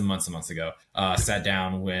months and months and months ago sat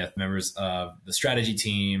down with members of the strategy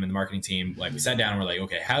team and the marketing team. Like we sat down and we're like,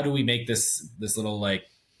 okay, how do we make this little like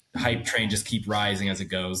hype train just keep rising as it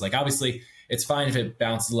goes? Like obviously it's fine if it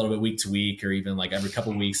bounces a little bit week to week or even like every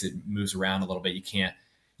couple of weeks it moves around a little bit. You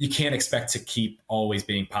can't expect to keep always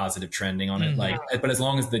being positive trending on it. Like, but as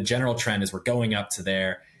long as the general trend is we're going up to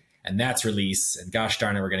there, and that's release, and gosh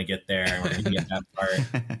darn it, we're going to get there, and we're going to get that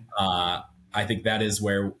part. I think that is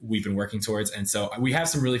where we've been working towards. And so we have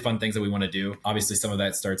some really fun things that we want to do. Obviously, some of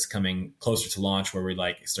that starts coming closer to launch where we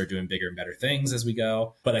like start doing bigger and better things as we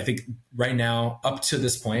go. But I think right now, up to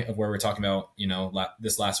this point of where we're talking about,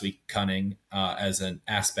 this last week, cunning as an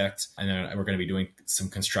aspect, and then we're going to be doing some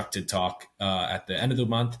constructed talk at the end of the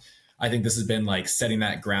month. I think this has been like setting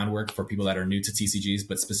that groundwork for people that are new to TCGs,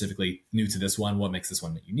 but specifically new to this one. What makes this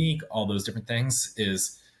one unique? All those different things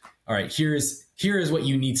is, all right, here is what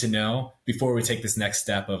you need to know before we take this next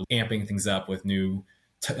step of amping things up with new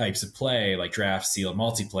types of play, like draft, sealed,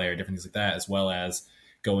 multiplayer, different things like that, as well as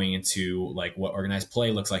going into like what organized play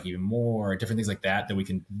looks like even more, different things like that we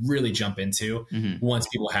can really jump into once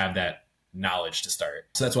people have that knowledge to start.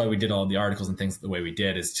 So that's why we did all the articles and things the way we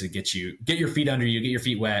did, is to get your feet under you, get your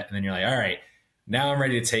feet wet, and then you're like, all right, now I'm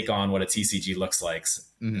ready to take on what a TCG looks like,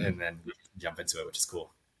 and then we jump into it, which is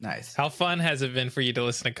cool. Nice. How fun has it been for you to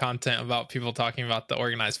listen to content about people talking about the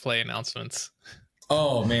organized play announcements?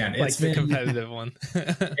 Oh man, it's been the competitive one.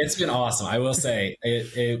 It's been awesome. I will say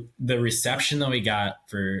the reception that we got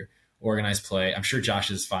for organized play, I'm sure Josh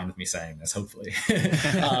is fine with me saying this, hopefully.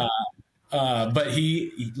 But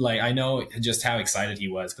he like, I know just how excited he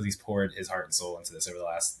was because he's poured his heart and soul into this over the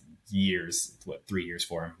last years, 3 years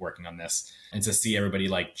for him working on this. And to see everybody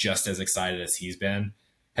like just as excited as he's been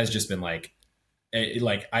has just been like,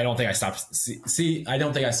 I don't think I stopped. I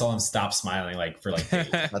don't think I saw him stop smiling like for like days.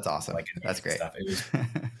 That's awesome. Like, that's great. Stuff.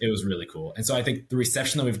 It was really cool. And so I think the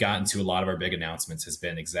reception that we've gotten to a lot of our big announcements has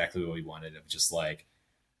been exactly what we wanted. Of just like,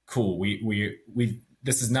 cool. We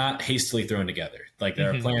this is not hastily thrown together. Like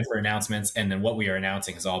there are plans for announcements, and then what we are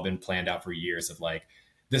announcing has all been planned out for years. Of like,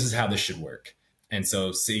 this is how this should work. And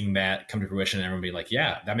so seeing that come to fruition, and everyone be like,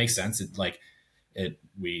 yeah, that makes sense.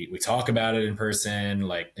 We talk about it in person,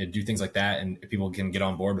 like do things like that, and people can get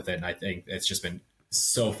on board with it. And I think it's just been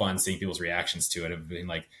so fun seeing people's reactions to it. I've been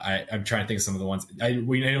like, I'm trying to think of some of the ones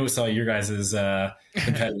we know saw your guys'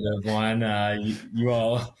 competitive one. You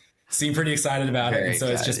all seem pretty excited about it, and so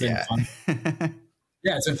it's just been fun.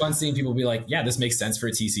 Yeah, it's been fun seeing people be like, yeah, this makes sense for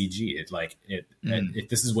a TCG. If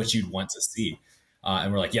this is what you'd want to see.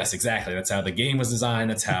 And we're like, yes, exactly. That's how the game was designed.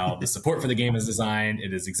 That's how the support for the game is designed.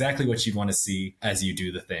 It is exactly what you'd want to see as you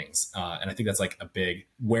do the things. And I think that's like a big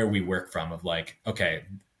where we work from of like, okay,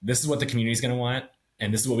 this is what the community is going to want,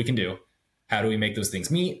 and this is what we can do. How do we make those things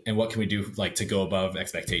meet? And what can we do like to go above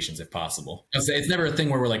expectations if possible? It's never a thing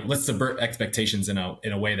where we're like, let's subvert expectations in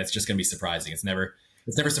a way that's just going to be surprising. It's never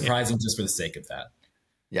surprising just for the sake of that.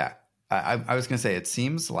 Yeah. I was going to say, it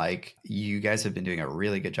seems like you guys have been doing a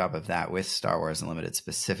really good job of that with Star Wars Unlimited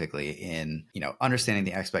specifically in, understanding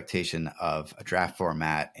the expectation of a draft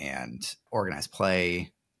format and organized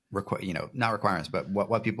play, not requirements, but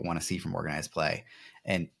what people want to see from organized play,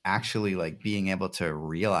 and actually like being able to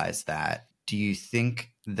realize that. Do you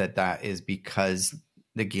think that is because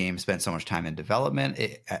the game spent so much time in development?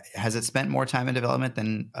 Has it spent more time in development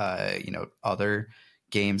than other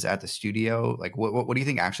games at the studio? Like what do you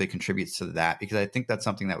think actually contributes to that? Because I think that's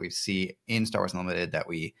something that we see in Star Wars Unlimited that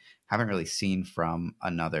we haven't really seen from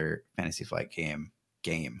another Fantasy Flight game,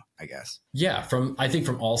 I guess. Yeah, I think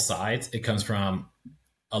from all sides, it comes from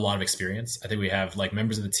a lot of experience. I think we have like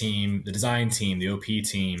members of the team, the design team, the OP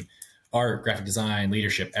team, art, graphic design,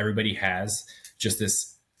 leadership. Everybody has just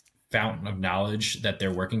this fountain of knowledge that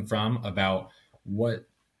they're working from about what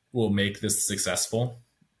will make this successful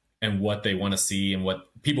and what they want to see and what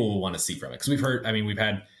people will want to see from it. Because we've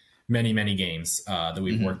had many games that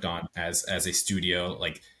we've worked on as a studio,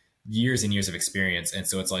 like years and years of experience. And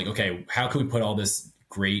so it's like, okay, how can we put all this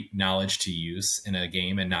great knowledge to use in a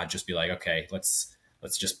game and not just be like, okay, let's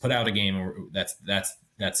just put out a game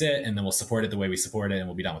that's it, and then we'll support it the way we support it and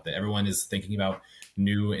we'll be done with it. Everyone is thinking about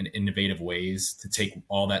new and innovative ways to take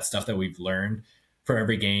all that stuff that we've learned for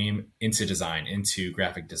every game into design, into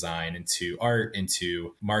graphic design, into art,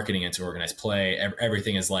 into marketing, into organized play.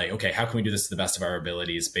 Everything is like, okay, how can we do this to the best of our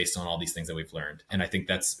abilities based on all these things that we've learned? And I think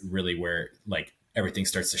that's really where like everything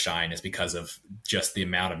starts to shine, is because of just the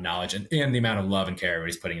amount of knowledge and the amount of love and care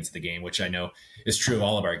everybody's putting into the game, which I know is true of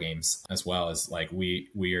all of our games as well. As like we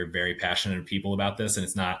are very passionate people about this, and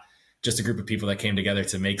it's not just a group of people that came together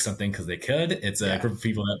to make something because they could. It's a group of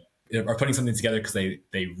people that are putting something together because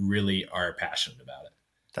they really are passionate about it.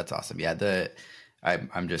 That's awesome. Yeah,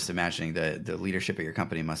 I'm just imagining the leadership at your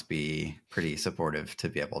company must be pretty supportive to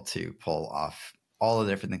be able to pull off all of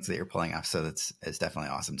the different things that you're pulling off. So it's definitely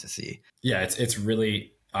awesome to see. Yeah, it's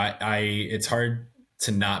really it's hard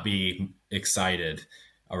to not be excited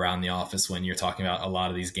around the office when you're talking about a lot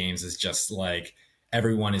of these games. Is just like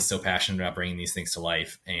everyone is so passionate about bringing these things to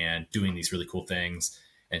life and doing these really cool things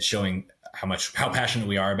and showing how passionate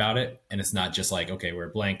we are about it. And it's not just like, okay, we're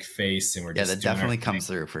a blank face and we're just that definitely comes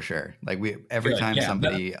through for sure. Like every time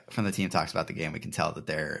somebody from the team talks about the game, we can tell that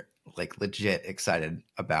they're like legit excited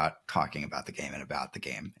about talking about the game and about the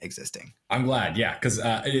game existing. I'm glad. Yeah. Cause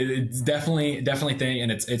it's definitely thing. And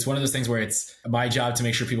it's one of those things where it's my job to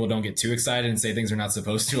make sure people don't get too excited and say things they're not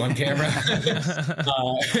supposed to on camera.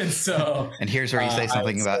 And here's where you say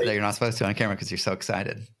something about that you're not supposed to on camera because you're so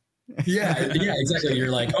excited. Yeah, exactly.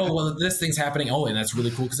 You're like, oh, well, this thing's happening. Oh, and that's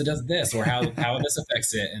really cool because it does this, or how this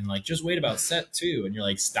affects it. And like, just wait about set 2. And you're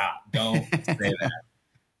like, stop, don't say that.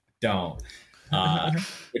 Don't.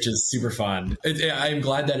 Which is super fun. I'm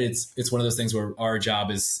glad that it's one of those things where our job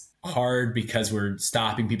is hard because we're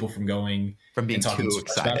stopping people from being too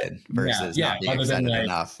excited versus not being excited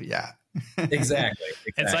enough. Yeah. Exactly.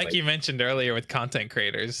 It's like you mentioned earlier with content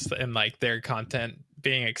creators and like their content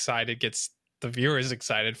being excited gets the viewers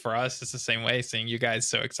excited. For us, it's the same way. Seeing you guys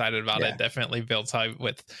so excited about it definitely builds hype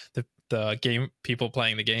with the game, people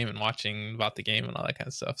playing the game and watching about the game and all that kind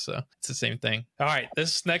of stuff. So it's the same thing. All right,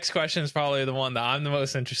 this next question is probably the one that I'm the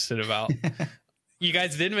most interested about. You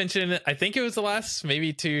guys did mention, I think it was the last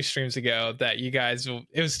maybe 2 streams ago, that you guys,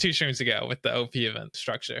 it was 2 streams ago with the OP event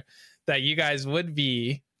structure, that you guys would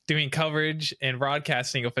be doing coverage and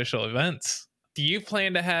broadcasting official events. Do you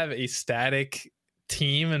plan to have a static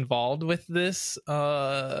team involved with this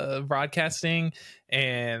broadcasting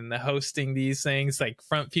and hosting these things, like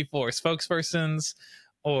front people or spokespersons,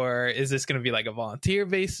 or is this going to be like a volunteer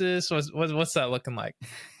basis? What's that looking like?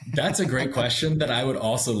 That's a great question that I would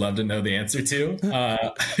also love to know the answer to,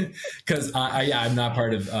 because I'm not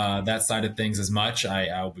part of that side of things as much.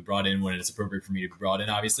 I'll be brought in when it's appropriate for me to be brought in,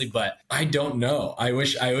 obviously, but I don't know. I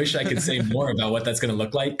wish I could say more about what that's going to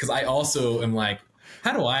look like, because I also am like,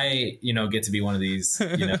 how do I, get to be one of these,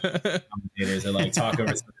 commentators or like talk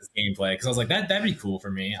over some of this gameplay? Because I was like, that'd be cool for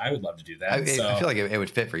me. I would love to do that. I feel like it would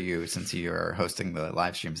fit for you since you are hosting the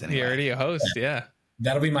live streams anyway. You're already a host, yeah.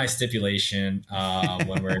 That'll be my stipulation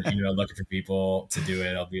when we're looking for people to do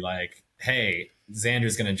it. I'll be like, hey,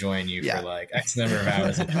 Xander's going to join you for like X number of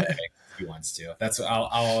hours a day. He wants to. That's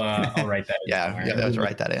I'll write that. Let's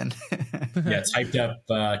write that in. Typed up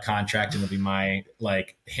contract, and it'll be my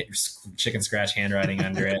like chicken scratch handwriting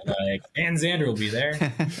under it. Like, and Xander will be there.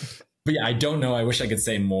 But yeah, I don't know. I wish I could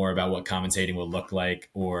say more about what commentating will look like,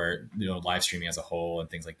 or live streaming as a whole and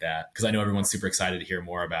things like that, because I know everyone's super excited to hear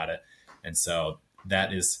more about it. And so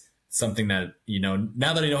that is something that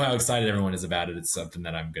now that I know how excited everyone is about it, it's something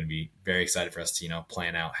that I'm going to be very excited for us to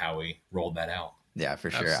plan out how we roll that out. Yeah,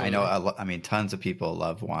 for sure. Absolutely. I know. Tons of people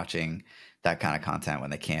love watching that kind of content when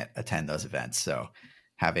they can't attend those events. So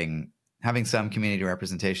having some community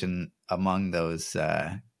representation among those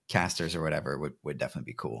casters or whatever would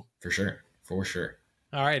definitely be cool. For sure.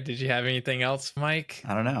 All right. Did you have anything else, Mike?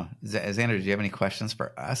 I don't know. Xander, do you have any questions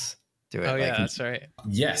for us? Do it. Oh, yeah, that's right.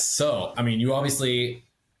 Yes. So, I mean,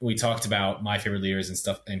 we talked about my favorite leaders and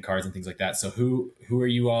stuff and cards and things like that. So who are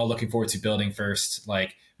you all looking forward to building first?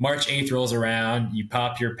 Like March 8th rolls around, you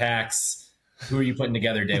pop your packs. Who are you putting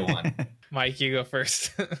together day one? Mike, you go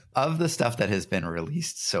first. Of the stuff that has been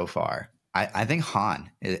released so far, I think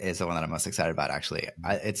Han is the one that I'm most excited about, actually.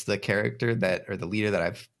 It's the character or the leader that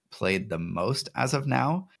I've played the most as of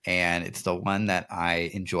now, and it's the one that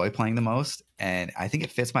I enjoy playing the most, and I think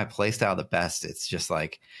it fits my playstyle the best. It's just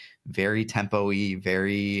like very tempo-y,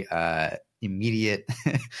 very immediate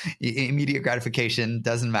gratification.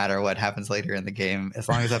 Doesn't matter what happens later in the game, as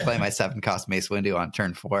long as I play my 7-cost Mace Windu on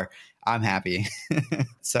turn 4, I'm happy.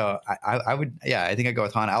 So I would, I think I'd go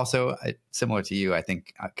with Han. Also, similar to you, I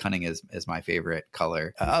think Cunning is my favorite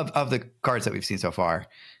color of the cards that we've seen so far.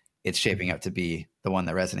 It's shaping up to be the one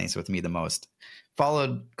that resonates with me the most,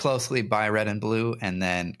 followed closely by Red and Blue, and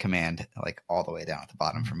then Command, like all the way down at the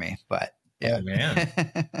bottom for me. But yeah, oh, man.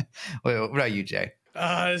 What about you, Jay?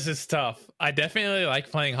 This is tough. I definitely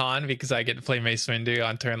like playing Han because I get to play Mace Windu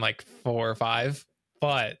on turn like 4 or 5.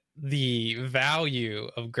 But the value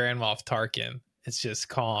of Grand Moff Tarkin is just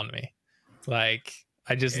calling me. Like,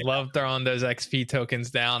 I just love throwing those XP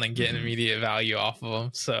tokens down and getting immediate value off of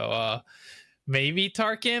them. So, maybe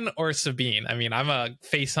Tarkin or Sabine. I mean, I'm a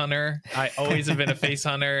face hunter. I always have been a face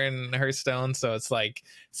hunter in Hearthstone. So it's like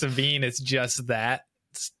Sabine is just that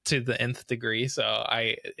to the nth degree. So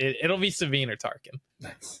it'll be Sabine or Tarkin.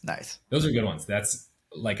 Nice. Those are good ones. That's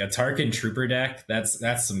like a Tarkin Trooper deck. That's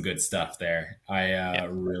some good stuff there. I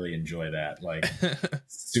really enjoy that. Like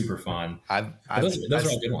super fun. Those are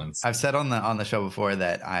all good ones. I've said on the show before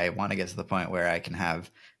that I want to get to the point where I can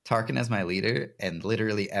have Tarkin as my leader and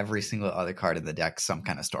literally every single other card in the deck some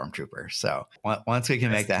kind of Stormtrooper. So once we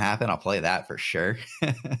can make that happen, I'll play that for sure.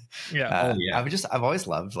 I've always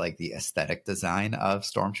loved like the aesthetic design of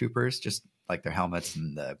Stormtroopers, just like their helmets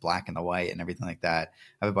and the black and the white and everything like that.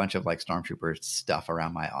 I have a bunch of like Stormtrooper stuff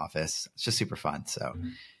around my office. It's just super fun. So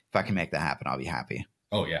if I can make that happen, I'll be happy.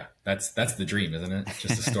 Oh yeah, that's the dream, isn't it?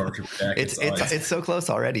 Just a Stormtrooper deck. It's so close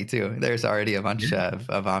already too. There's already a bunch of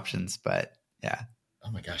options, but yeah. Oh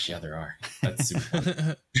my gosh, yeah, there are. That's super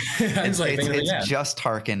fun. It's just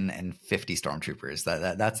Tarkin and 50 Stormtroopers.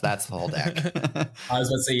 That's the whole deck. I was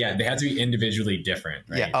about to say, yeah, they have to be individually different,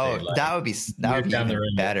 right? Yeah. Oh, that would be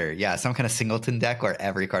even better. Yeah, some kind of singleton deck where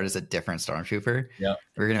every card is a different Stormtrooper. Yeah,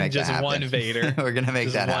 we're gonna make just that happen. One Vader. We're gonna make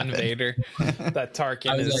that happen. One Vader that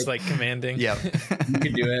Tarkin is like commanding. Yep. You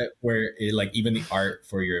could do it where even the art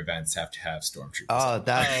for your events have to have Stormtroopers.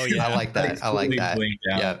 I like that. I like that.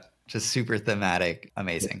 Yeah. Just super thematic.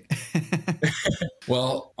 Amazing.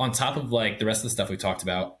 Well, on top of like the rest of the stuff we talked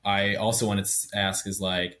about, I also wanted to ask is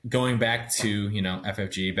like going back to,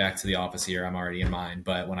 FFG, back to the office here. I'm already in mine.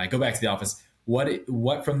 But when I go back to the office,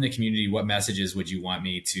 what from the community, what messages would you want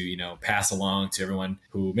me to, pass along to everyone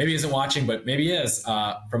who maybe isn't watching, but maybe is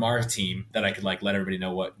from our team that I could like let everybody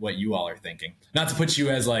know what you all are thinking? Not to put you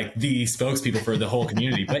as like the spokespeople for the whole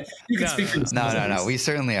community, but you can speak for yourself. No. We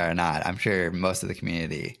certainly are not. I'm sure most of the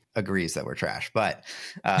community agrees that we're trash, but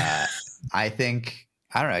I think,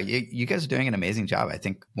 I don't know, you guys are doing an amazing job. I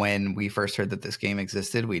think when we first heard that this game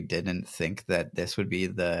existed, we didn't think that this would be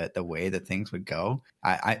the way that things would go.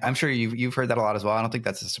 I'm sure you've heard that a lot as well. I don't think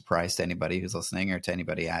that's a surprise to anybody who's listening or to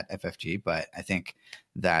anybody at FFG, but I think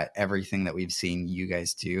that everything that we've seen you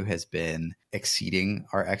guys do has been exceeding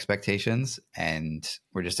our expectations, and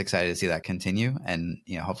we're just excited to see that continue. And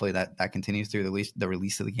hopefully that continues through the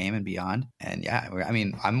release of the game and beyond. And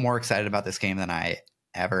I'm more excited about this game than I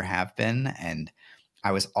ever have been, and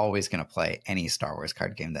I was always going to play any Star Wars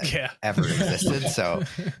card game that ever existed. So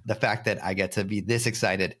the fact that I get to be this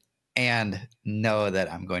excited and know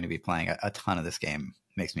that I'm going to be playing a ton of this game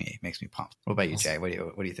makes me pumped. What about you, Jay? What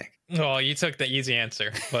do you think? Well, you took the easy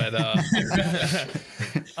answer, but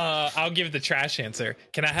I'll give the trash answer.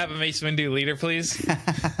 Can I have a Mace Windu leader, please?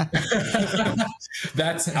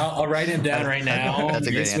 I'll write it down right now. That's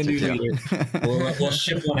a great answer too. We'll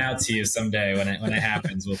ship one out to you someday when it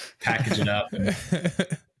happens. We'll package it up and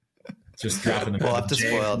just drop in the. We'll have to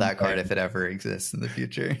spoil that card if it ever exists in the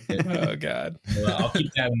future. Oh God! Well, I'll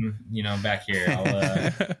keep that back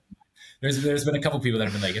here. There's been a couple people that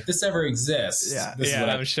have been like, if this ever exists, this is what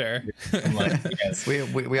I'm sure. I'm like, yes. We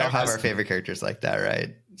all have our favorite characters like that,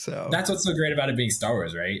 right? So that's what's so great about it being Star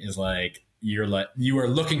Wars, right? Is like you are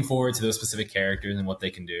looking forward to those specific characters and what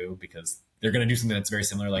they can do because they're going to do something that's very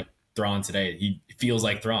similar. Like Thrawn today, he feels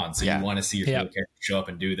like Thrawn, so you want to see your favorite character show up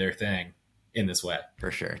and do their thing. in this way.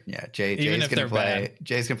 For sure. Yeah. Jay's gonna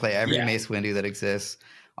play every Mace Windu that exists.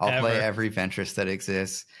 I'll play every Ventress that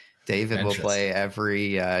exists. David will play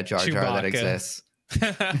every Jar Jar that exists.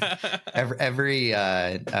 every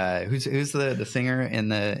who's the singer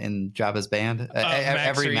in Jabba's band?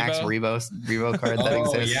 Every Max Rebo card that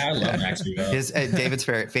exists. Yeah, I love Max Rebo. David's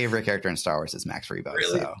favorite character in Star Wars is Max Rebo.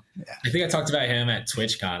 Really? So, yeah. I think I talked about him at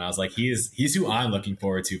TwitchCon. I was like, he's who I'm looking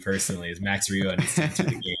forward to personally is Max Rebo and he's into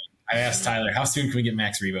the game. I asked Tyler, how soon can we get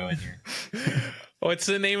Max Rebo in here? What's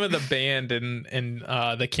the name of the band in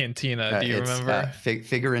the Cantina? Do you remember?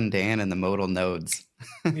 Figurin Dan and the Modal Nodes.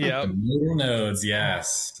 Yeah, Modal Nodes.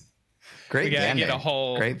 Yes, great band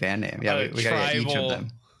name. Great band name. Yeah, we gotta get each of them.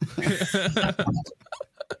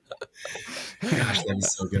 Gosh, that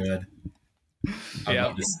is so good.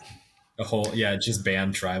 Yeah, the whole just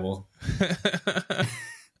band tribal.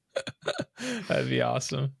 That'd be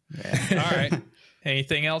awesome. Yeah. All right.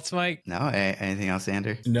 Anything else, Mike? No. Anything else,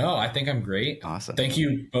 Xander? No, I think I'm great. Awesome. Thank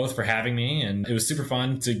you both for having me. And it was super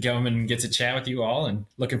fun to come and get to chat with you all, and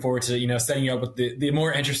looking forward to, setting you up with the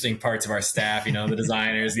more interesting parts of our staff, the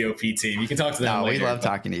designers, the OP team. You can talk to them later. We love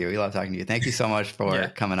talking to you. Thank you so much for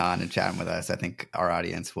coming on and chatting with us. I think our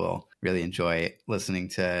audience will really enjoy listening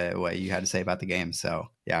to what you had to say about the game. So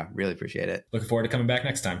yeah, really appreciate it. Looking forward to coming back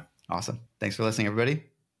next time. Awesome. Thanks for listening, everybody,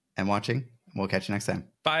 and watching. We'll catch you next time.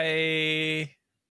 Bye.